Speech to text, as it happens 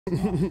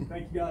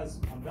Thank you guys.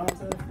 I'm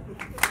Dante.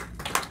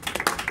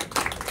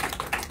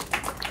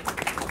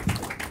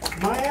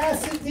 My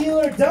acid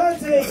dealer,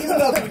 Dante. Give it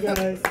up, you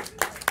guys.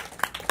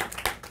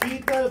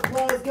 Keep that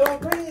applause going.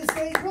 Bringing the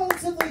stage,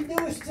 relatively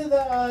newish to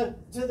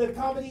the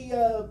comedy.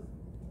 Where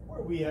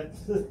are we at?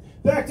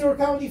 Backdoor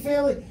Comedy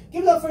family.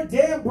 Give it up for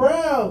Dan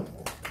Brown.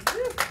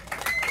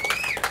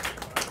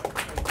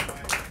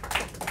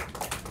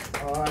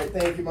 All right,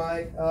 thank you,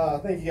 Mike.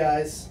 Thank you,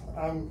 guys.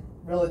 I'm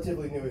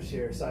relatively newish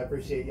here, so I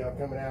appreciate y'all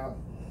coming out.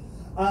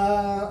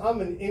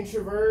 I'm an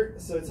introvert,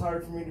 so it's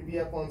hard for me to be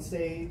up on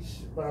stage,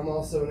 but I'm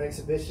also an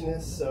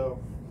exhibitionist, so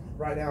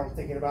right now I'm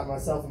thinking about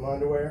myself in my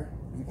underwear.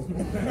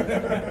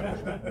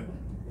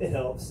 It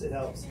helps, it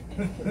helps.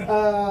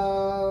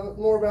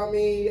 More about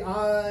me,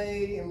 I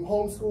am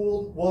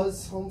homeschooled,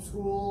 was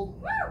homeschooled.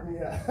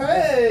 Yeah.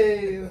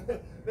 Hey,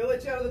 they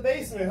let you out of the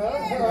basement, huh?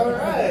 All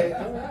right,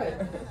 all right.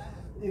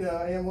 You know,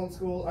 I am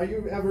homeschooled. Are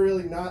you ever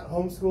really not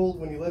homeschooled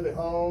when you live at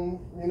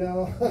home? You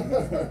know,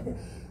 the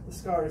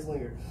scars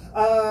linger.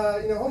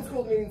 You know,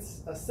 homeschooled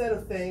means a set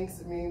of things.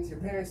 It means your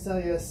parents tell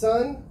you,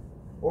 son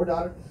or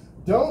daughter,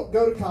 don't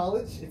go to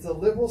college. It's a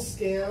liberal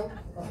scam.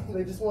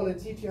 They just want to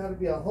teach you how to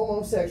be a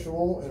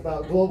homosexual and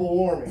about global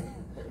warming.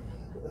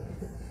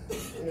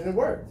 And it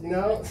worked, you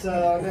know. So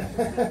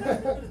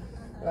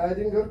I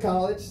didn't go to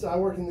college, so I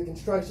work in the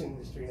construction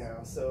industry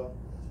now. So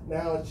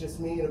now it's just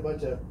me and a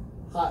bunch of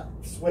hot,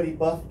 sweaty,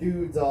 buff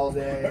dudes all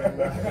day,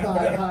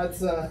 and hot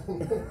sun.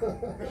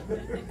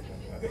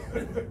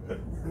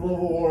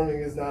 Global warming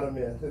is not a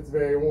myth. It's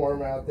very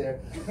warm out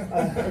there.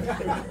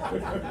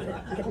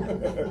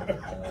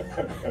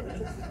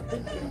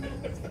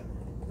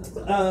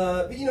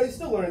 But you know, you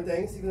still learn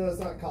things, even though it's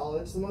not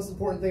college. The most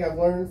important thing I've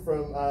learned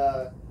from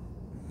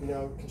you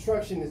know,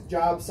 construction is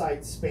job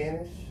site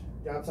Spanish.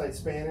 Job site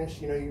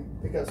Spanish. You know, you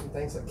pick up some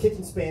things like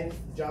kitchen Spanish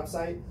for the job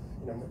site.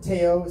 You know,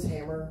 Mateo is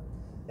hammer.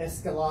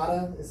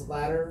 Escalada is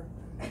ladder.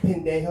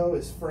 Pendejo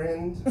is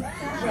friend.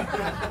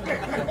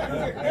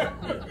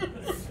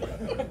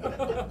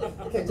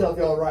 Can't tell if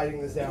y'all are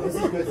writing this down. This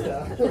is good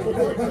stuff.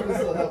 This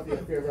will help you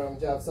if you're ever on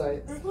the job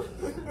site.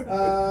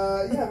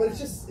 Yeah, but it's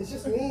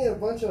just me and a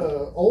bunch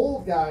of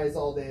old guys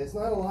all day. It's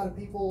not a lot of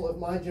people of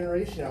my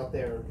generation out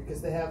there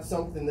because they have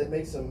something that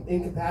makes them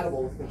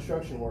incompatible with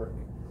construction work.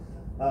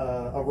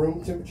 A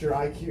room temperature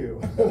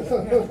IQ.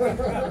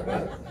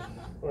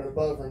 Or an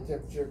above room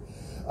temperature.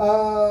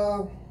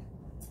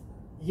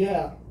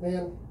 Yeah,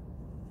 man,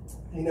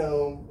 you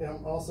know, and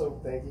I'm also,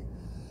 thank you,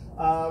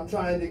 I'm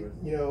trying to,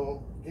 you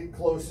know, get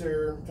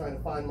closer, I'm trying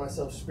to find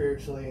myself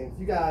spiritually, and if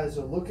you guys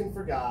are looking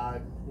for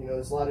God, you know,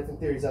 there's a lot of different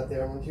theories out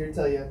there. I'm here to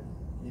tell you,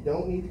 you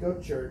don't need to go to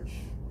church,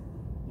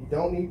 you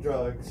don't need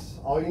drugs,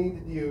 all you need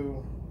to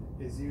do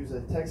is use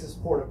a Texas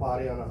porta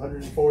potty on a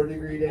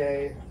 104-degree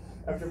day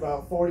after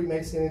about 40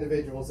 Mexican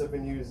individuals have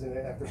been using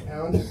it after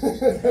pounding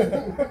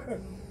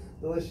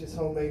delicious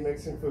homemade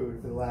Mexican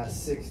food for the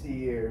last 60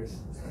 years.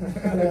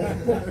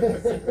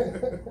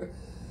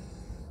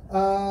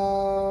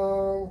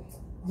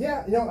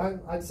 Yeah, you know,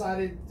 I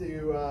decided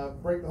to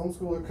break the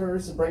homeschooler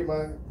curse and break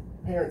my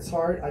parents'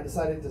 heart. I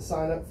decided to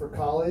sign up for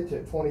college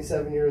at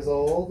 27 years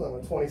old. I'm a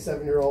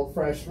 27-year-old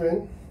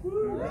freshman.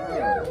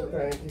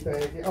 Thank you,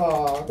 thank you.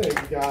 Oh, thank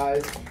you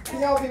guys.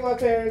 Can y'all be my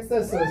parents?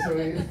 That's so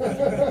sweet.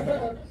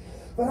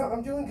 But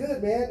I'm doing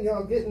good, man. You know,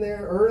 I'm getting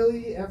there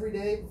early every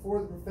day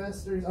before the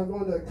professors. I'm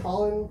going to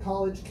Collin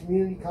College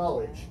Community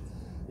College.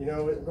 You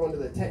know, I'm going to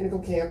the technical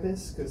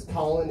campus because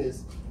Collin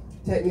is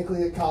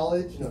technically a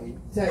college. You know, I'm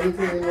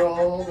technically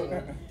enrolled and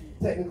I'm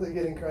technically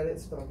getting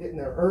credits, but I'm getting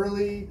there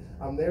early.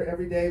 I'm there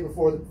every day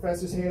before the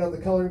professors hand out the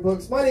coloring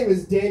books. My name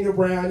is Daniel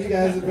Brown. You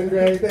guys have been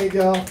great. Thank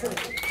y'all.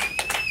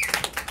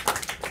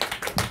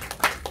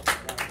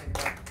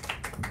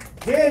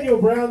 Daniel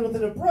Brown with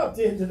an abrupt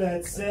end to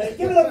that set.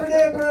 Give it up for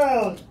Dan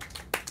Brown.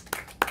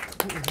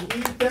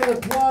 Keep that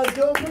applause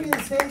going. Bringing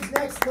the stage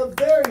next, the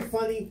very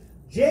funny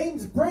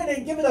James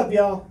Brennan. Give it up,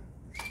 y'all.